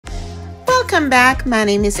Welcome back. My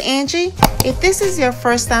name is Angie. If this is your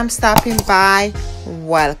first time stopping by,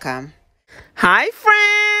 welcome. Hi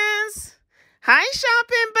friends. Hi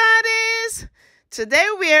shopping buddies. Today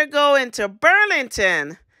we are going to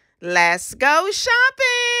Burlington. Let's go shopping.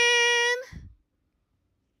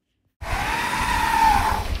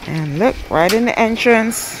 And look, right in the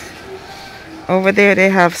entrance. Over there they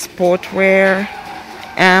have sportswear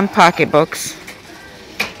and pocketbooks.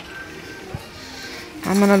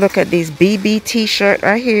 I'm gonna look at these BB t-shirt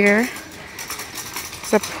right here.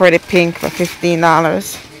 It's a pretty pink for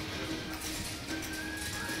 $15.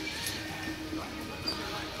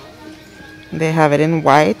 They have it in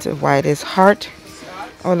white. White is heart.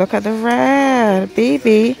 Oh, look at the red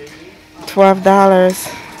BB,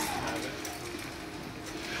 $12.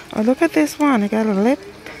 Oh, look at this one. It got a lip.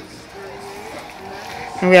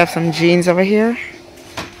 And we have some jeans over here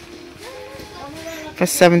for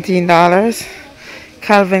 $17.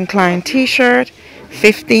 Calvin Klein t-shirt,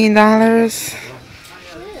 $15.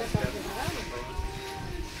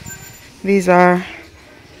 These are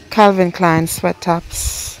Calvin Klein sweat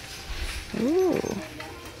tops. Ooh,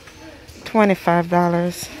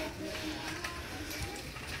 $25.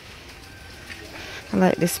 I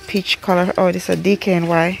like this peach color. Oh, this is a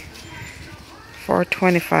DKNY for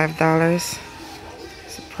 $25. That's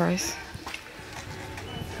the price.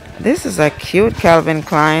 This is a cute Calvin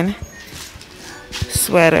Klein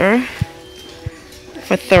sweater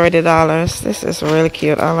for $30. This is really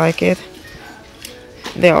cute. I like it.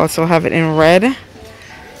 They also have it in red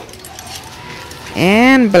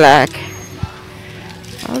and black.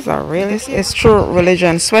 Those are really. It's True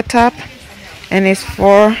Religion sweat top, and it's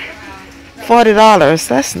for $40.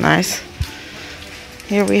 That's nice.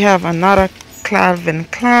 Here we have another Calvin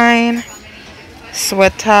Klein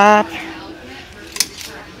sweat top.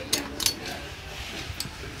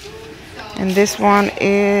 And this one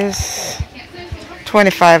is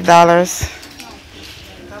 $25.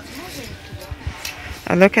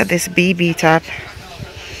 Now look at this BB top.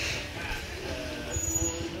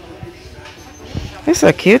 This is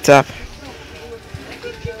a cute top.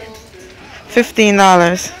 $15.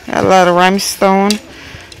 Got a lot of rhinestone.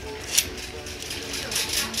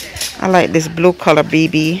 I like this blue color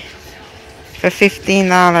BB for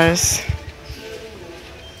 $15.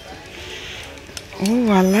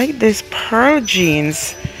 Oh, I like this pearl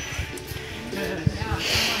jeans.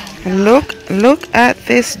 Look at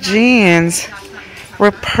this jeans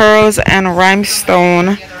with pearls and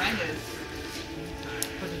rhinestone.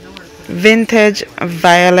 Vintage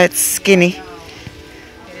violet skinny.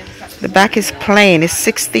 The back is plain. It's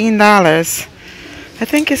 $16. I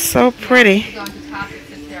think it's so pretty.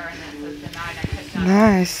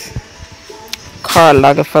 Nice. Karl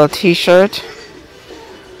Lagerfeld t-shirt.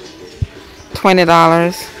 $20.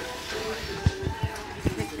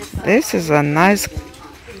 This is a nice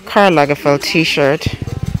Karl Lagerfeld t-shirt.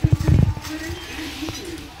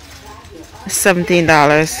 $17.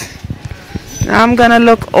 Now I'm gonna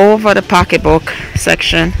look over the pocketbook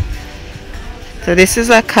section. So this is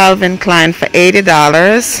a Calvin Klein for $80.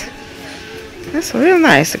 That's real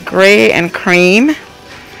nice. Gray and cream.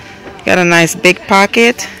 Got a nice big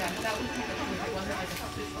pocket.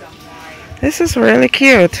 This is really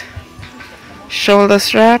cute. Shoulder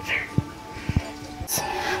strap.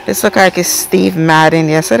 This looks like it's Steve Madden.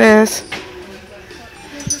 Yes, it is.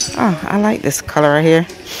 Oh, I like this color right here.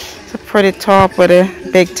 It's a pretty top with a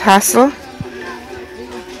big tassel.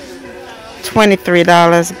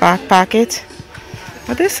 $23 back pocket.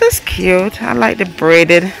 But this is cute. I like the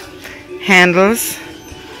braided handles.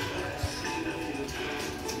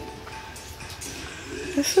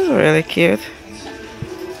 This is really cute.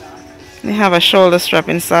 They have a shoulder strap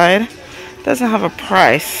inside. Doesn't have a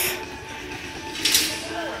price.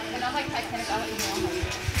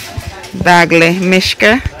 Bagley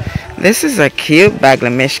Mishka. This is a cute Bagley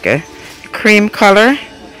Mishka. Cream color.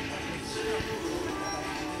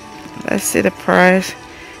 Let's see the price.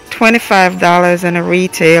 $25 and a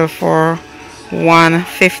retail for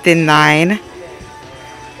 $159.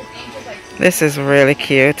 This is really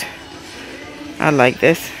cute. I like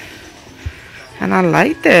this. And I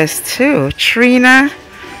like this too. Trina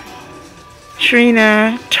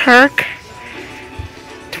Turk.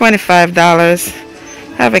 $25.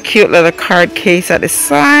 Have a cute little card case at the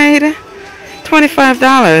side.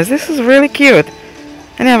 $25. This is really cute.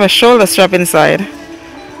 And they have a shoulder strap inside.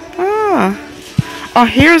 Oh,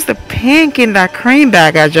 here's the pink in that cream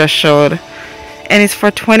bag I just showed. And it's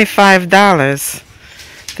for $25.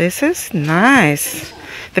 This is nice.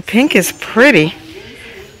 The pink is pretty.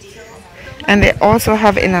 And they also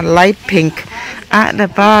have in a light pink at the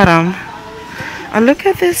bottom. Oh, look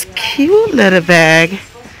at this cute little bag.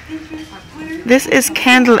 This is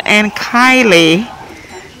Kendall and Kylie.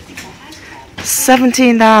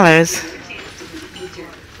 $17.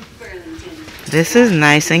 This is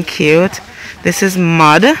nice and cute. This is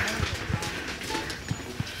mud. You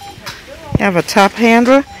have a top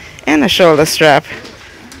handle and a shoulder strap.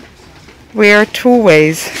 Wear 2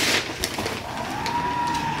 ways.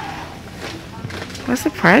 What's the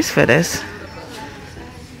price for this?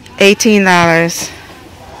 $18.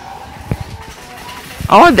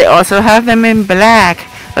 Oh, they also have them in black.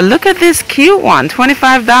 But look at this cute one,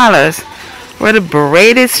 $25. With a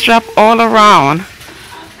braided strap all around.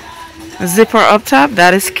 Zipper up top,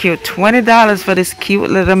 that is cute. $20 for this cute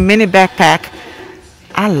little mini backpack.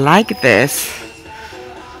 I like this.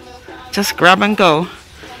 Just grab and go.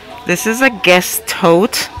 This is a Guess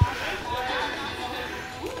tote.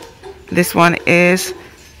 This one is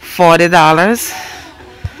 $40.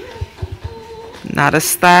 Not a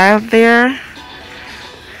style there.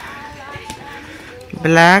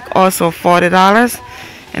 Black, also $40.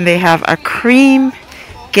 And they have a cream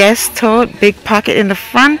Guess tote, big pocket in the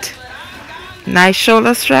front. Nice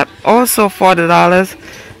shoulder strap, also $40.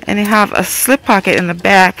 And they have a slip pocket in the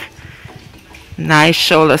back. Nice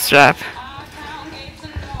shoulder strap.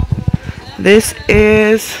 This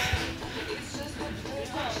is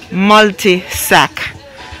multi-sack.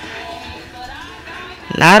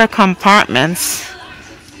 Lot of compartments.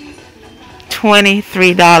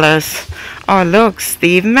 $23. Oh look,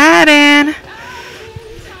 Steve Madden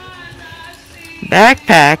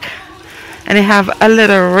backpack. And they have a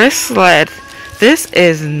little wristlet. This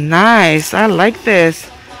is nice. I like this.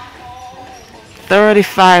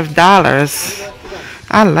 $35.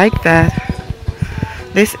 I like that.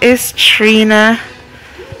 This is Trina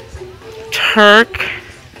Turk.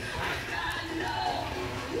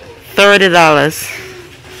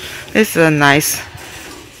 $30. This is a nice,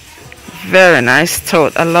 very nice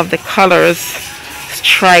tote. I love the colors. It's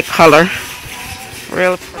tricolor.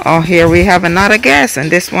 Real. Oh, here we have another Guess, and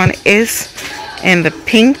this one is in the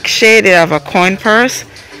pink shade. They have a coin purse.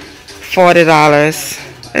 $40.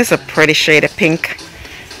 It's a pretty shade of pink.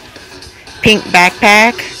 Pink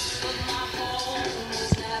backpack.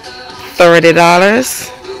 $30.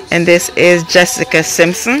 And this is Jessica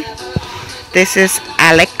Simpson. This is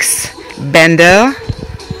Alex Bendel.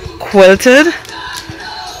 Quilted.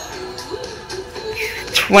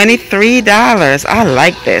 $23. I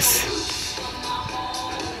like this.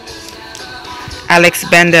 Alex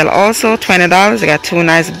Bendel also $20. They got 2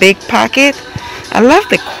 nice big pockets. I love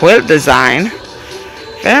the quilt design.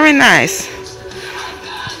 Very nice.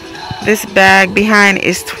 This bag behind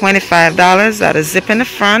is $25. Got a zip in the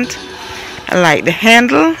front. I like the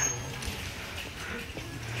handle.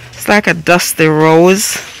 It's like a dusty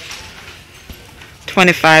rose.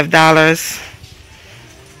 $25.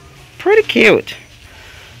 Pretty cute.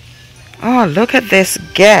 Oh, look at this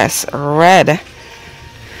Guess red.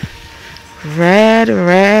 Red.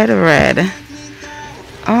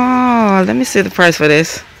 Oh, let me see the price for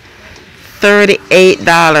this. $38.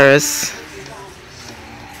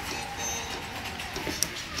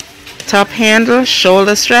 Top handle,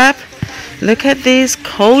 shoulder strap. Look at these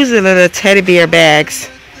cozy little teddy bear bags.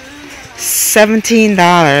 $17.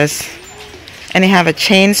 And they have a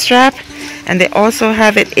chain strap. And they also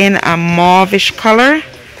have it in a mauvish color.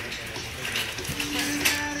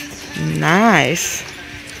 Nice.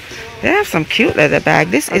 They have some cute leather bag.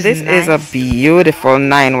 This is a beautiful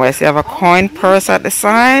 9 West. You have a coin purse at the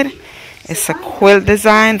side. It's a quilt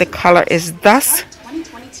design. The color is dust.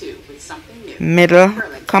 Middle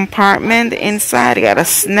compartment inside. You got a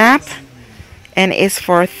snap. And it's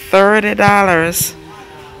for $30.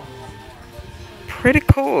 Pretty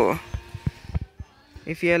cool.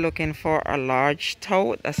 If you're looking for a large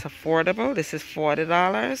tote that's affordable, this is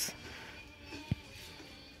 $40.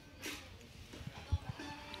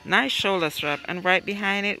 Nice shoulder strap. And right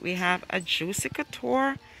behind it we have a Juicy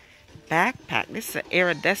Couture backpack. This is an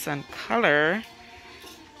iridescent color.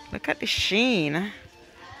 Look at the sheen.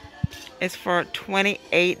 It's for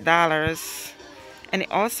 $28. And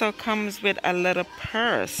it also comes with a little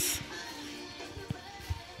purse.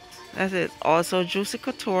 That is also Juicy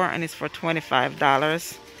Couture, and it's for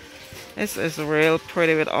 $25. This is real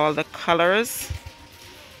pretty with all the colors.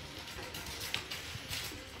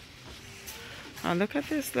 Oh, look at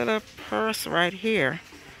this little purse right here.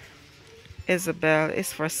 Isabel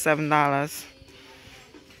is for $7.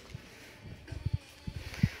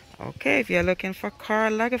 Okay, if you're looking for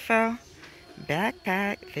Karl Lagerfeld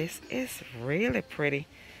backpack, this is really pretty.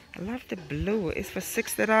 I love the blue. It's for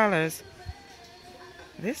 $60.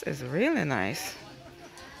 This is really nice.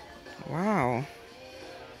 Wow.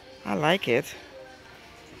 I like it.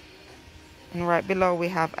 And right below we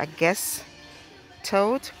have a Guess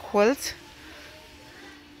tote quilt.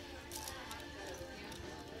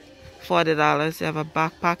 $40. You have a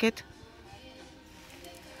back pocket.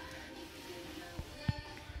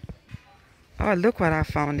 Oh, look what I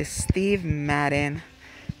found. This Steve Madden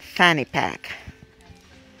fanny pack.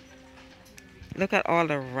 Look at all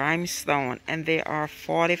the rhinestone, and they are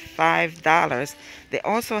 $45. They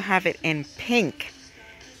also have it in pink,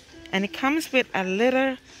 and it comes with a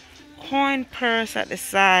little coin purse at the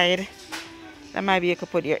side. That might be, you could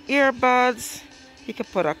put your earbuds. You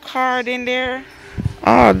could put a card in there.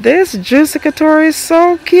 Oh, this Juicy Couture is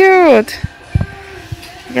so cute.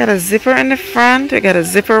 You got a zipper in the front. You got a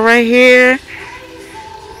zipper right here,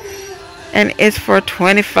 and it's for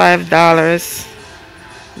 $25.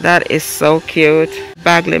 That is so cute.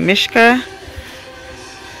 Bagley Mishka.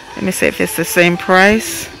 Let me see if it's the same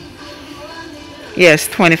price. Yes,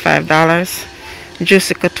 $25.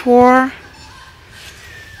 Juicy Couture,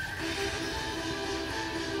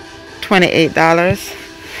 $28.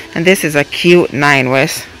 And this is a cute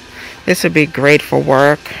 9-West. This would be great for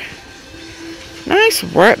work. Nice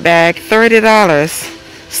work bag,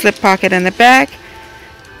 $30. Slip pocket in the back.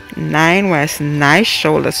 9-West, nice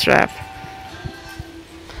shoulder strap.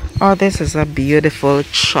 Oh, this is a beautiful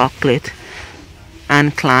chocolate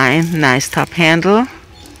Ankline. Nice top handle.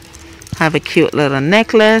 Have a cute little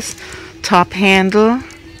necklace. Top handle.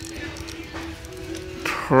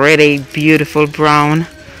 Pretty beautiful brown.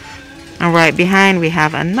 And right behind we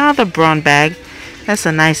have another brown bag. That's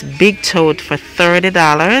a nice big tote for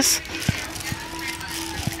 $30.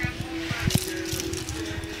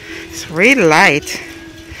 It's really light.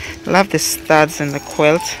 Love the studs in the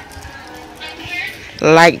quilt.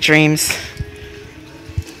 Like dreams.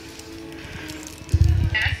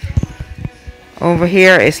 Over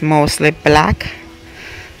here is mostly black.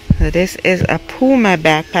 So this is a Puma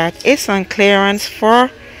backpack. It's on clearance for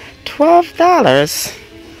 $12.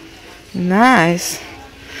 Nice.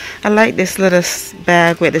 I like this little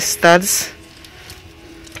bag with the studs.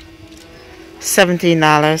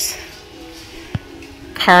 $17.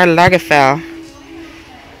 Karl Lagerfeld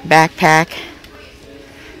backpack.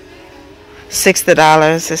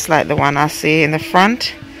 $60. It's like the one I see in the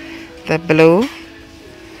front, the blue.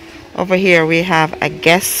 Over here we have a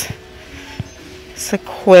Guess. It's a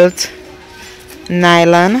quilt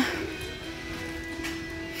nylon.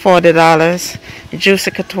 $40.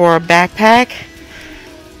 Juicy Couture backpack.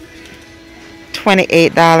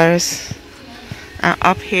 $28. And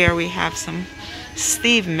up here we have some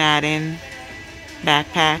Steve Madden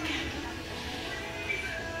backpack.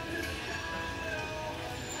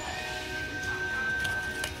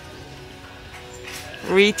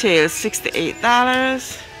 Retail $68,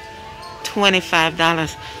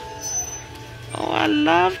 $25. Oh, I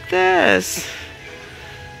love this.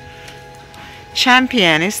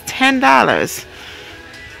 Champion is $10.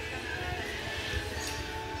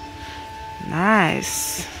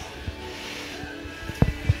 Nice.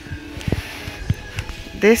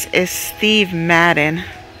 This is Steve Madden.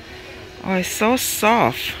 Oh, it's so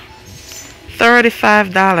soft.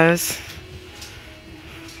 $35.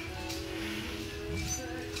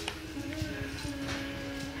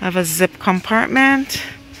 Have a zip compartment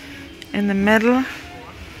in the middle.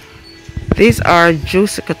 These are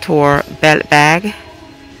Juicy Couture belt bag.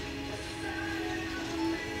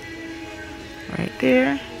 Right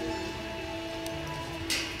there.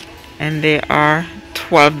 And they are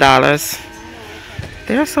 $12.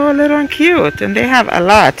 They're so little and cute, and they have a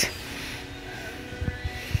lot.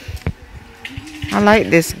 I like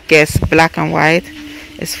this Guess black and white.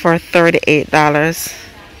 It's for $38.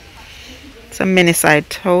 It's a mini side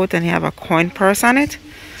tote, and you have a coin purse on it.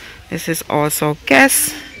 This is also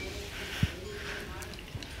Guess.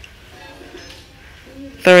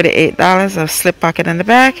 $38. A slip pocket in the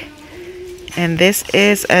back. And this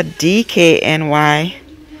is a DKNY.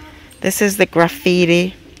 This is the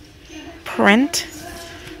graffiti print.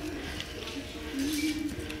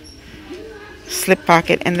 Slip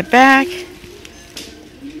pocket in the back.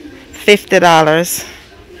 $50.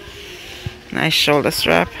 Nice shoulder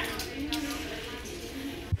strap.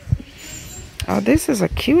 Oh, this is a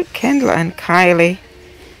cute Kendall and Kylie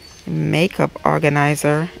makeup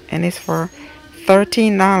organizer, and it's for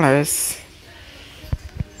 $13.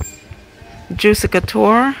 Juicy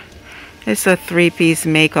Couture. It's a 3-piece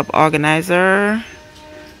makeup organizer.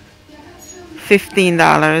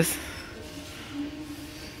 $15.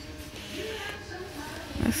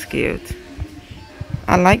 That's cute.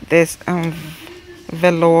 I like this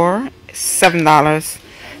velour. $7.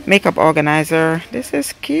 Makeup organizer. This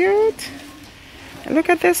is cute. Look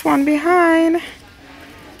at this one behind.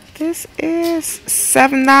 This is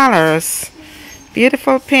 $7.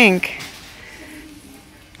 Beautiful pink.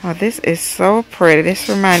 Oh, this is so pretty. This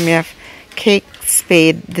reminds me of Cake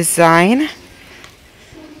Spade Design.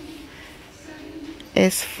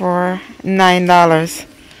 It's for $9.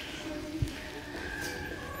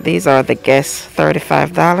 These are the guests,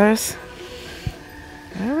 $35.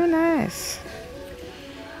 Very nice.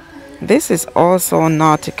 This is also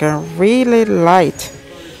Nautica, really light.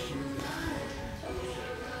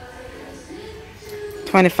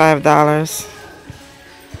 $25.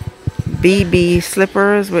 BB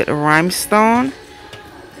slippers with rhinestone.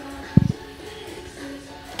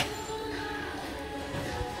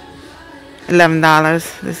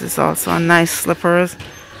 $11. This is also a nice slippers.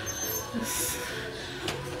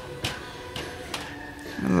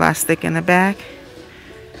 Elastic in the back.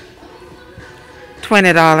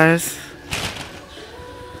 $20.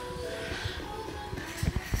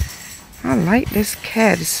 I like this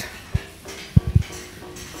Keds.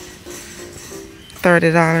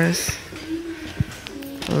 $30.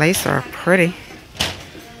 Lace are pretty.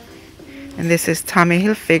 And this is Tommy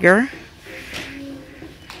Hilfiger.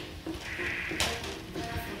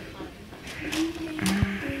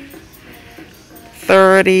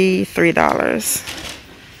 $33.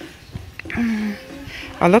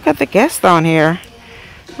 Oh, look at the guest down here.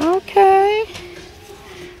 Okay.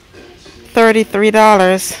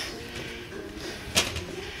 $33.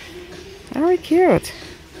 Very cute.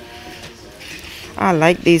 I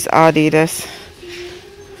like these Adidas.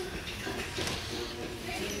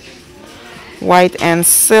 White and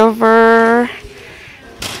silver.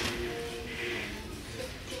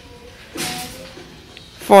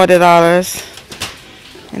 $40.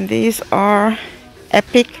 And these are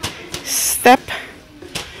Epic Step.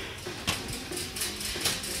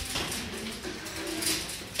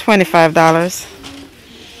 $25.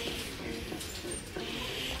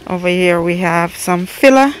 Over here we have some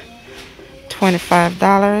Fila.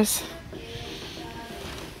 $25.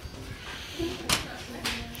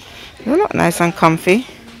 They look nice and comfy.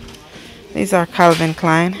 These are Calvin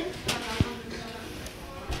Klein.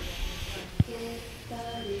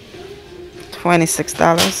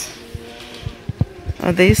 $26.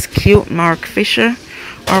 Oh, these cute Mark Fisher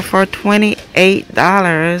are for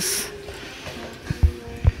 $28.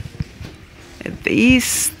 These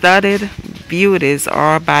studded beauties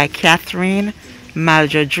are by Catherine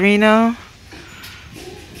Maldrodino,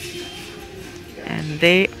 and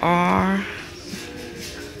they are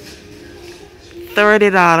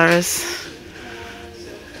 $30.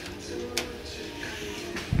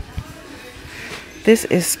 This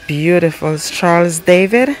is beautiful. It's Charles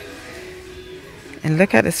David, and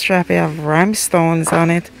look at the strap. You have rhinestones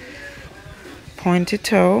on it, pointy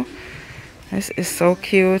toe. This is so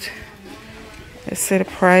cute. Let's see the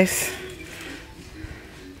price.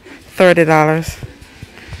 $30.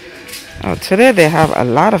 Oh, today they have a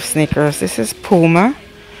lot of sneakers. This is Puma.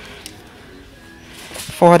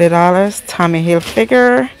 $40. Tommy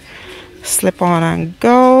Hilfiger. Slip on and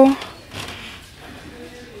go.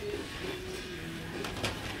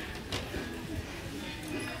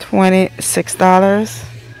 $26.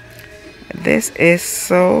 This is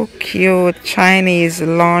so cute. Chinese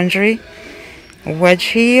laundry. Wedge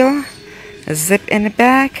heel. A zip in the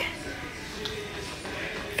back.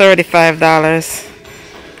 $35.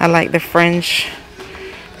 I like the French.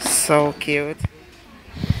 So cute.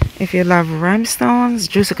 If you love rhinestones,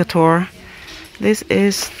 Juicy Couture. This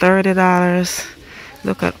is $30.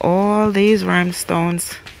 Look at all these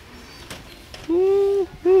rhinestones.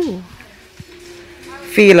 Woo-hoo.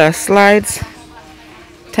 Fila slides.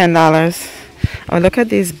 $10. Oh, look at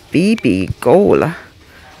this BB gold.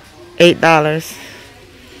 $8.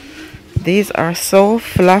 These are so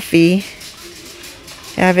fluffy.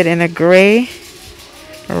 You have it in a gray,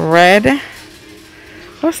 red.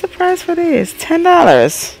 What's the price for these?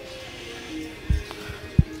 $10.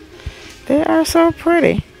 They are so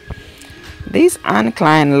pretty. These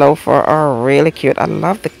Anklein loafer are really cute. I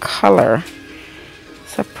love the color.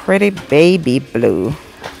 It's a pretty baby blue.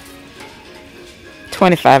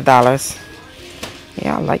 $25.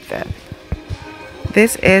 Yeah, I like that.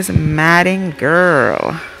 This is Matting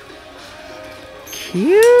Girl.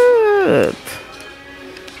 Cute.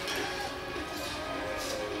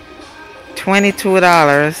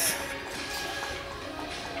 $22.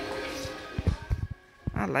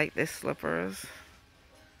 I like these slippers.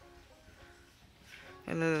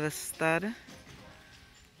 A little stud.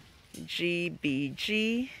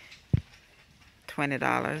 GBG.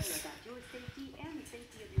 $20.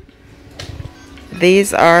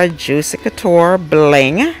 These are Juicy Couture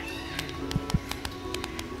Bling.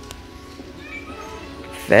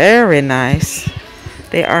 Very nice.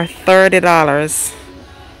 They are $30.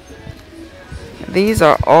 These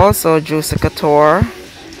are also Juicy Couture.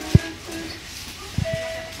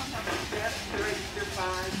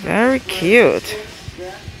 Very cute.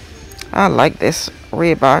 I like this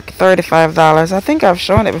Reebok. $35. I think I've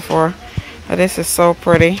shown it before. But this is so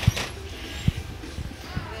pretty.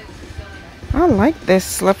 I like this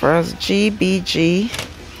slippers. GBG.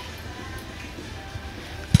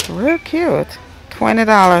 Real cute.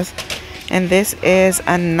 $20. And this is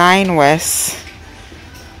a 9 West.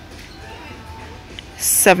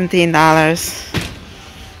 $17.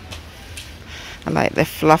 I like the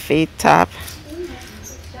fluffy top.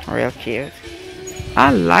 Real cute. I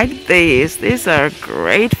like these. These are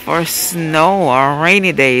great for snow or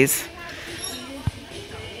rainy days.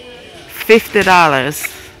 $50.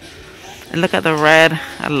 And look at the red.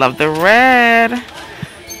 I love the red.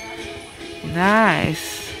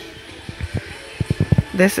 Nice.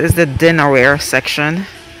 This is the dinnerware section.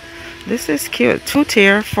 This is cute.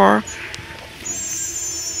 2-tier for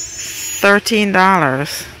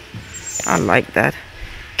 $13. I like that.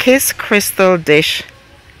 Kiss crystal dish.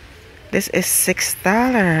 This is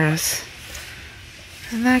 $6.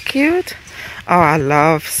 Isn't that cute? Oh, I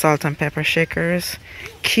love salt and pepper shakers.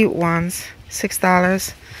 Cute ones.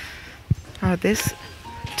 $6. Oh, this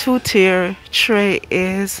 2-tier tray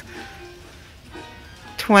is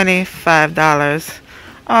 $25.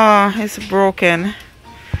 Oh, it's broken.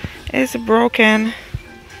 It's broken.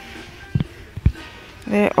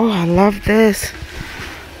 There. Oh, I love this.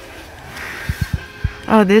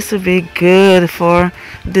 Oh, this would be good for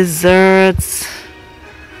desserts.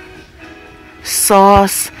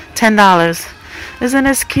 Sauce. $10. Isn't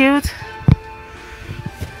this cute?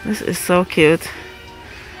 This is so cute.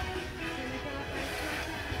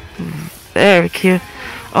 Very cute.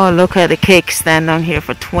 Oh, look at the cake stand on here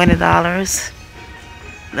for $20.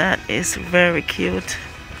 That is very cute.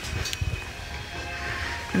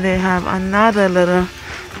 They have another little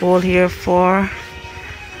bowl here for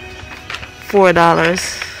 $4.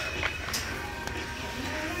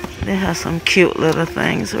 They have some cute little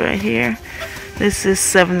things right here. This is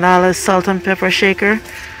 $7 salt and pepper shaker.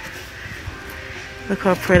 Look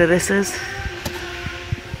how pretty this is.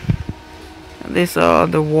 These are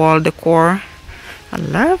the wall decor. I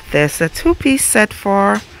love this. A 2-piece set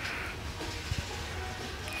for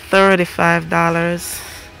 $35.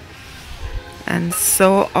 And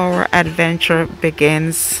so our adventure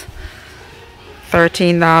begins.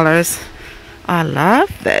 $13. I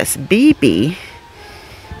love this. BB.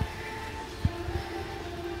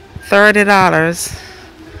 $30.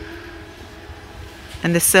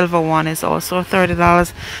 And the silver one is also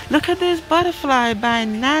 $30. Look at this butterfly by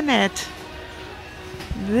Nanette.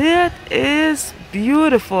 That is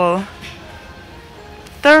beautiful.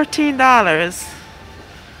 $13.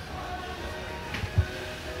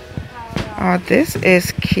 Oh, this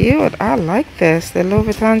is cute. I like this. The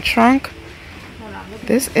Louis Vuitton trunk.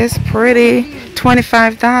 This is pretty.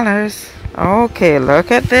 $25. Okay, look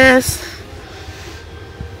at this.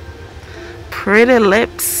 Pretty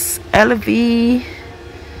lips. LV.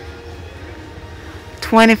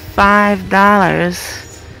 $25.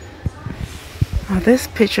 Oh, this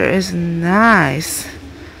picture is nice.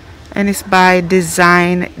 And it's by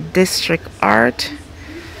Design District Art.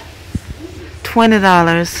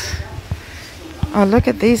 $20. Oh, look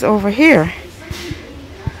at these over here.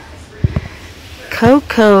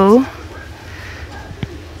 Coco.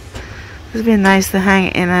 This would be nice to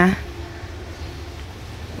hang in a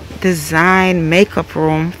design makeup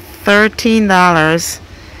room. $13.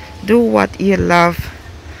 Do what you love.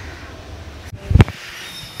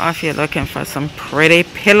 Oh, if you're looking for some pretty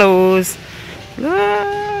pillows,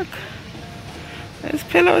 look. These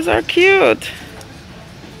pillows are cute.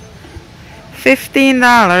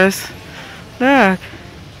 $15. Look.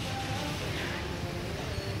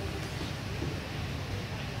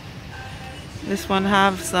 This one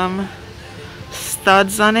have some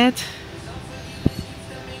studs on it.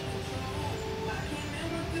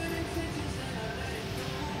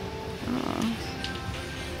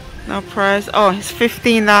 No price. Oh, it's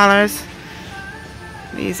 $15.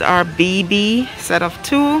 These are BB, set of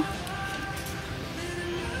 2.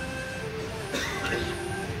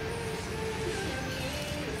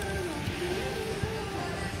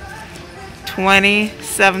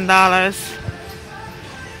 $27.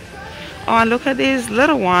 Oh, and look at this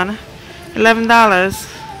little one. $11.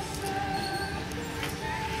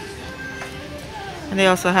 And they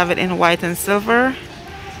also have it in white and silver.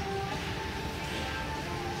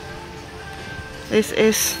 This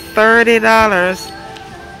is $30.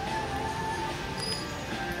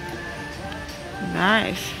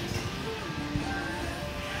 Nice.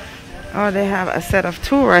 Oh, they have a set of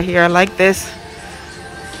 2 right here. I like this.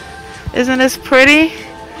 Isn't this pretty?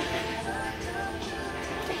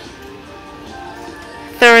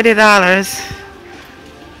 $30.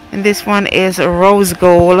 And this one is rose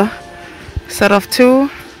gold. Set of 2.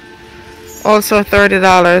 Also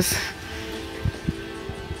 $30.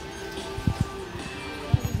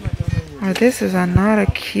 Oh, this is another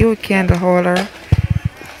cute candle holder.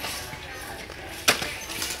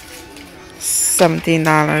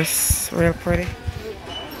 $17. Real pretty.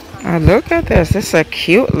 Oh, look at this. This is a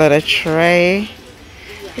cute little tray.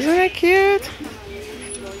 Isn't that cute?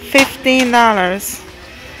 $15.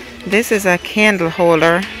 This is a candle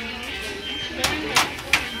holder.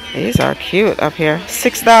 These are cute up here.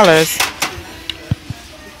 $6.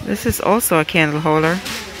 This is also a candle holder.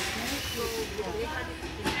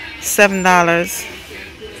 $7.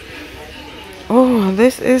 Oh,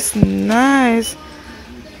 this is nice.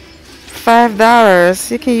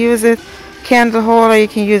 $5. You can use it candle holder. You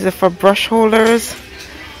can use it for brush holders.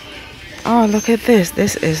 Oh, look at this.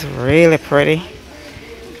 This is really pretty.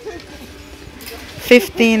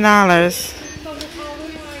 $15.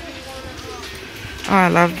 Oh, I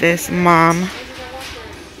love this. Mom.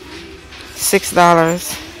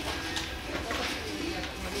 $6.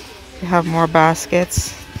 You have more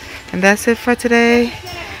baskets. And that's it for today.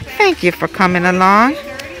 Thank you for coming along.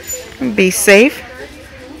 Be safe.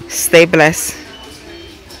 Stay blessed.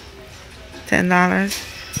 $10.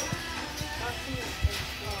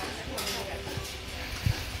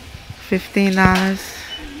 $15.